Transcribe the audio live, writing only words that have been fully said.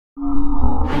Alright,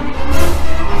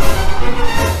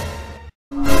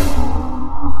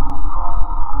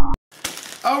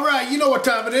 you know what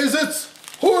time it is. It's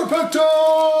Horror Pack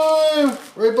time!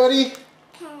 Right, buddy?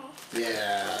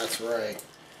 Yeah, that's right.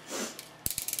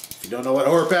 If you don't know what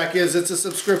Horror Pack is, it's a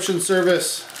subscription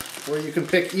service where you can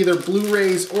pick either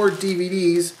Blu-rays or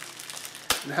DVDs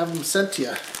and have them sent to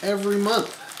you every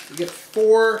month. You get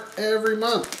 4 every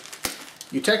month.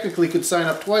 You technically could sign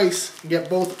up twice and get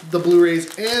both the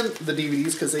Blu-rays and the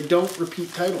DVDs because they don't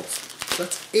repeat titles. So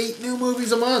that's 8 new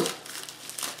movies a month.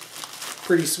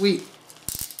 Pretty sweet.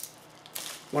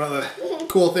 One of the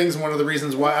cool things, one of the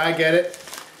reasons why I get it,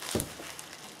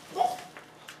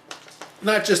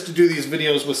 not just to do these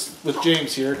videos with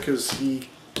James here, because he,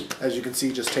 as you can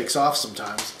see, just takes off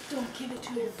sometimes. Don't give it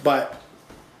to him. But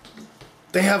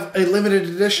they have a limited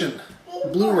edition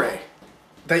Blu-ray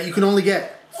that you can only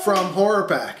get from Horror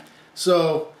Pack.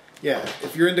 So, yeah,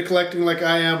 if you're into collecting like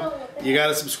I am, you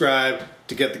gotta subscribe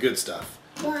to get the good stuff.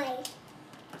 Why?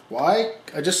 Why?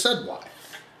 I just said why.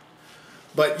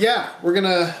 But yeah, we're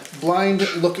gonna blind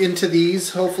look into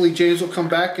these. Hopefully James will come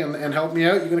back and help me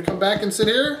out. You gonna come back and sit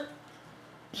here?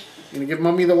 You gonna give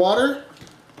Mommy the water?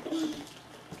 Daddy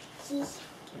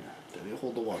will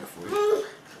hold the water for you.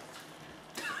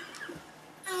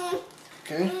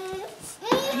 Okay.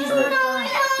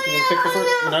 Alright. You gonna pick the first?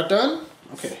 You're not done?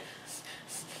 Okay.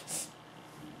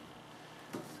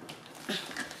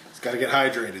 It's gotta get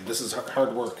hydrated. This is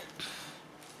hard work.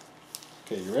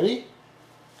 Okay, you ready?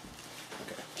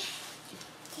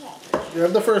 You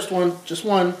have the first one, just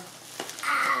one.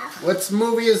 What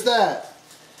movie is that?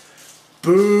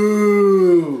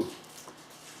 Boo!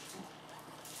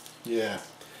 Yeah.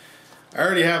 I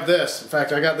already have this. In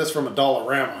fact, I got this from a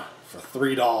Dollarama for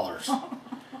 $3.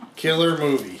 Killer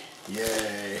movie.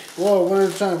 Yay. Whoa, one at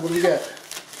a time. What do you get?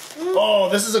 Oh,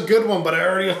 this is a good one, but I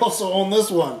already also own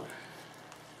this one.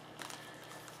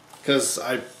 Because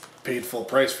I paid full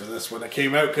price for this when it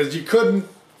came out, because you couldn't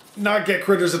not get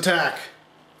Critters Attack.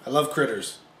 I love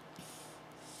critters.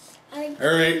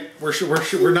 Alright,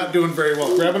 we're not doing very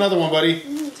well. Grab another one, buddy.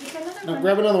 No,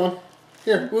 grab another one.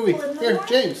 Here, movie. Here,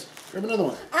 James. Grab another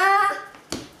one.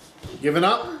 Giving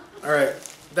up? Alright,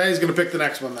 Daddy's going to pick the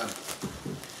next one then.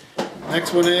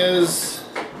 Next one is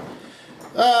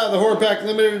the Horror Pack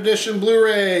Limited Edition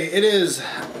Blu-ray. It is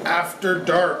After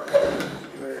Dark.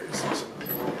 Where is this?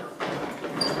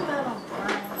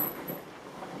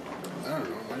 I don't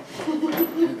know.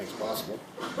 Anything's possible.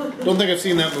 Don't think I've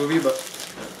seen that movie, but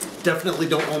definitely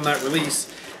don't own that release.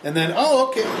 And then, oh,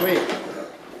 okay, wait.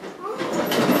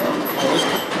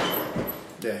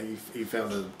 Yeah, he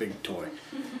found a big toy.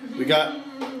 We got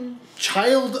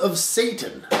Child of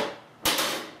Satan.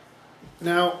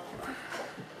 Now,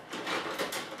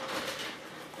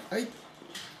 I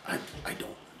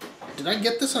don't. Did I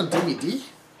get this on DVD?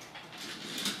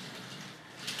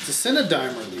 It's a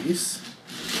Cinedigm release.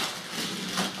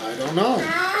 I don't know.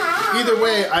 Either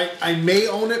way, I may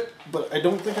own it, but I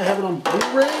don't think I have it on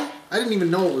Blu-ray. I didn't even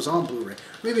know it was on Blu-ray.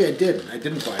 Maybe I did, and I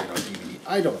didn't buy it on DVD.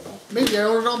 I don't know. Maybe I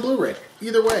own it on Blu-ray.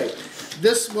 Either way,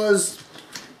 this was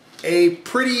a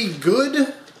pretty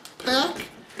good pack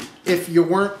if you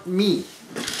weren't me.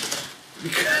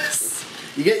 Because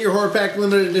you get your Horror Pack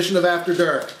Limited Edition of After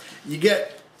Dark. You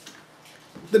get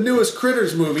the newest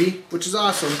Critters movie, which is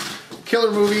awesome. Killer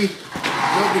movie,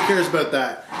 nobody cares about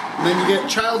that. And then you get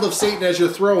Child of Satan as your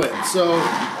throw-in. So,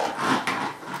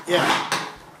 yeah,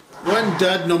 one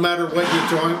dud no matter what you're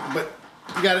throwing, but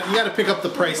you gotta pick up the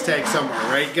price tag somewhere,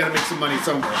 right? You gotta make some money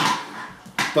somewhere.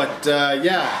 But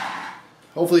yeah,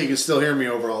 hopefully you can still hear me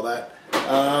over all that.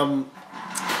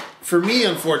 For me,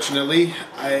 unfortunately,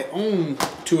 I own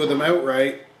 2 of them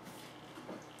outright.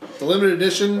 The limited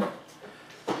edition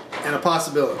and a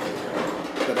possibility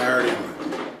that I already own.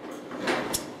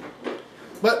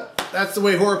 But that's the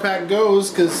way Horror Pack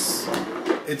goes, because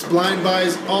it's blind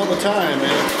buys all the time.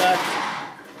 And in fact,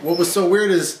 what was so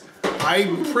weird is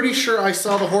I'm pretty sure I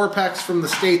saw the Horror Packs from the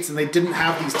States and they didn't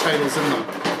have these titles in them.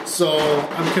 So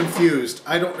I'm confused.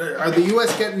 Are the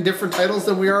US getting different titles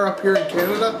than we are up here in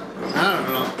Canada? I don't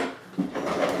know.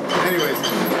 Anyways,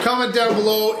 comment down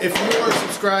below if you are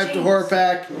subscribed to Horror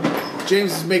Pack.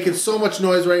 James is making so much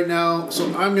noise right now,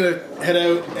 so I'm going to head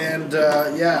out and,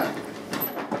 yeah.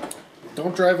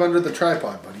 Don't drive under the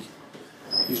tripod, buddy.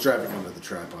 He's driving under the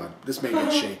tripod. This may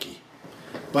get shaky.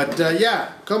 But,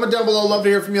 yeah, comment down below. Love to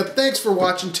hear from you. Thanks for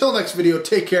watching. Till next video,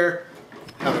 take care.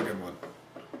 Have a good one.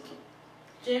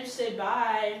 James, say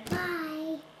bye.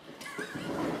 Bye.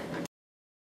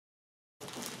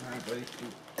 Alright, buddy.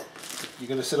 You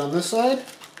gonna sit on this side?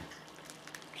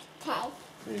 Okay. Or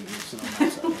are you gonna sit on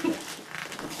that side? Okay.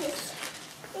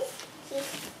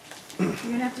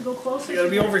 You're gonna have to go closer. You gotta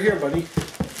be over here, buddy.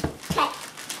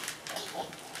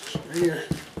 Right here.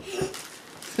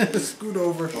 Scoot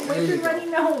over. Wait There you your runny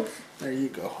nose. There you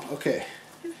go. Okay.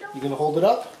 You gonna hold it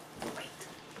up? Wait.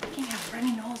 You can't have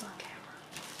runny nose on camera.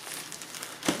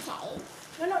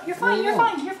 No, you're fine. You're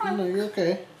fine. You're fine. No, you're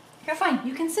okay. You're fine.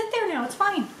 You can sit there now. It's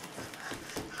fine.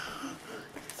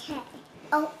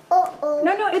 Oh.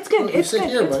 No, it's good. Look, It's sit good.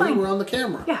 here, It's buddy. fine. We're on the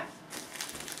camera. Yeah.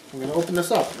 I'm gonna open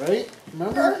this up, right?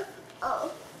 Remember?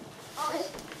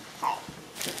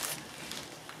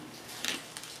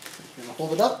 You're gonna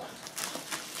hold it up.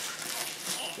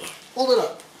 Hold it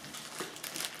up.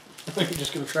 You're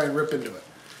just gonna try and rip into it.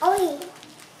 Oh.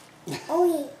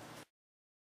 All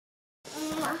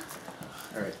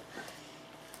right.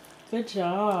 Good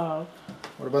job.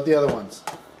 What about the other ones?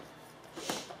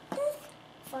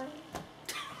 Fun.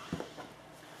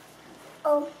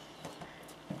 Oh.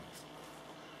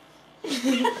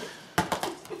 This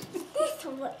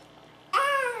one.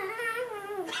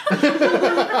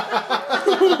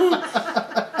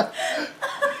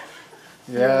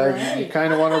 Yeah, Right. you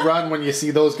kind of want to run when you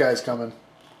see those guys coming.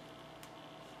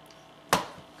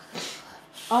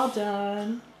 All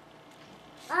done.